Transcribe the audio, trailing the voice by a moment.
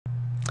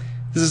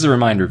This is a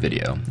reminder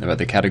video about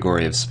the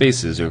category of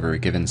spaces over a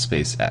given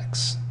space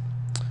X.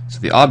 So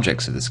the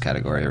objects of this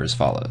category are as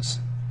follows.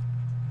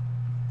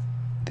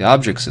 The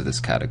objects of this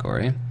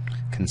category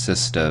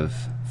consist of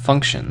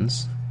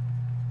functions,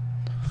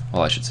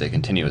 well, I should say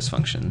continuous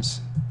functions.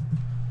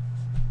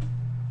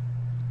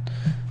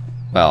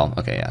 Well,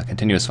 okay, yeah,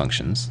 continuous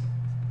functions.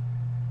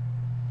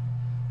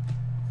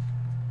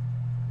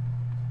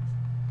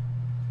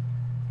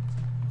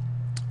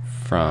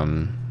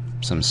 From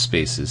some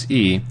spaces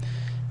E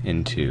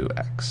into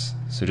X.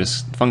 So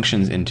just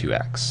functions into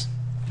X.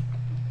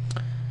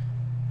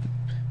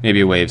 Maybe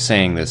a way of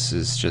saying this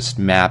is just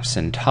maps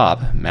in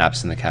top,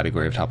 maps in the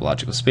category of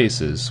topological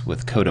spaces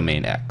with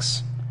codomain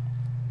X.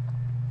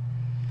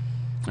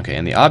 Okay,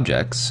 and the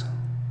objects,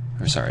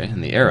 or sorry,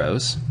 and the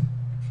arrows,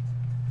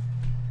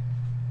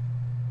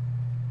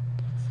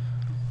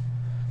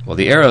 well,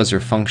 the arrows are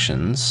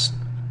functions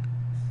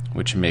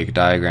which make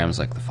diagrams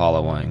like the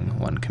following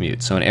one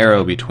commute. So an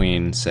arrow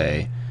between,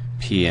 say,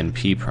 P and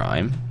P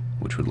prime,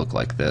 which would look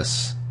like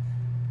this.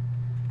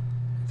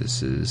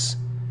 This is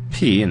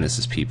P and this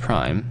is P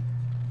prime.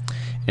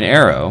 An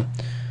arrow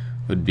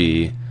would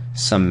be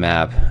some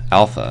map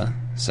alpha,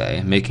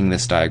 say, making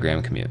this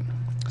diagram commute.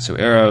 So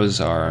arrows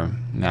are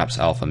maps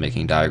alpha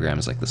making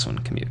diagrams like this one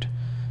commute.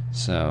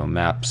 So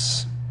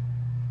maps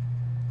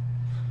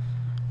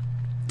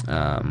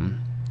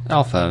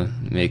alpha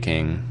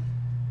making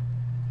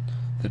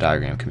the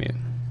diagram commute.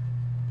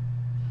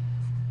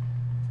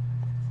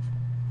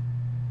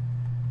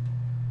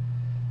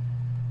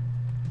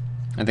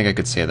 I think I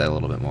could say that a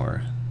little bit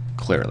more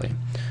clearly.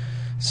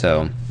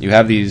 So you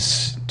have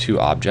these two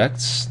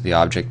objects. The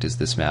object is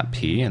this map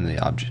P, and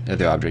the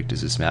other object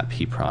is this map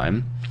P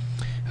prime.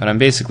 What I'm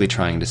basically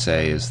trying to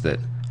say is that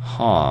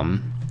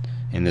HOM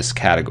in this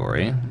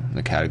category,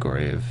 the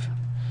category of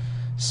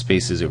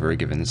spaces over a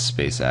given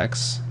space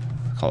X,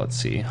 call it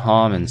C,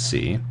 HOM and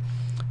C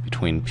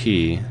between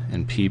P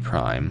and P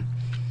prime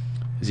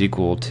is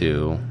equal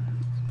to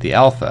the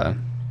alpha,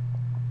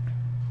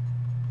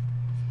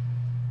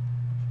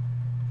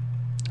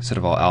 set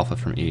of all alpha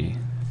from E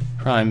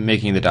prime,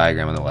 making the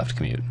diagram on the left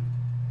commute.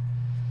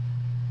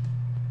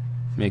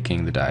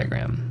 Making the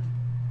diagram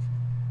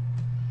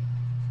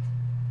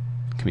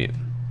commute.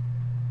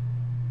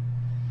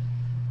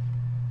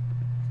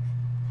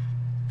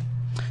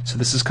 So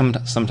this is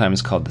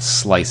sometimes called the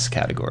slice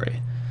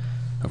category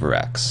over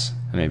X.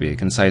 And maybe a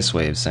concise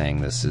way of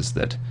saying this is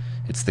that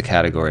it's the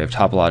category of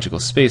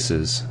topological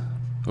spaces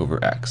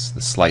over X,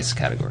 the slice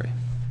category.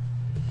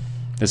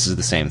 This is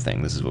the same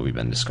thing. This is what we've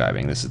been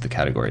describing. This is the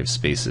category of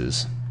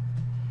spaces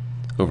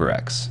over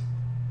X.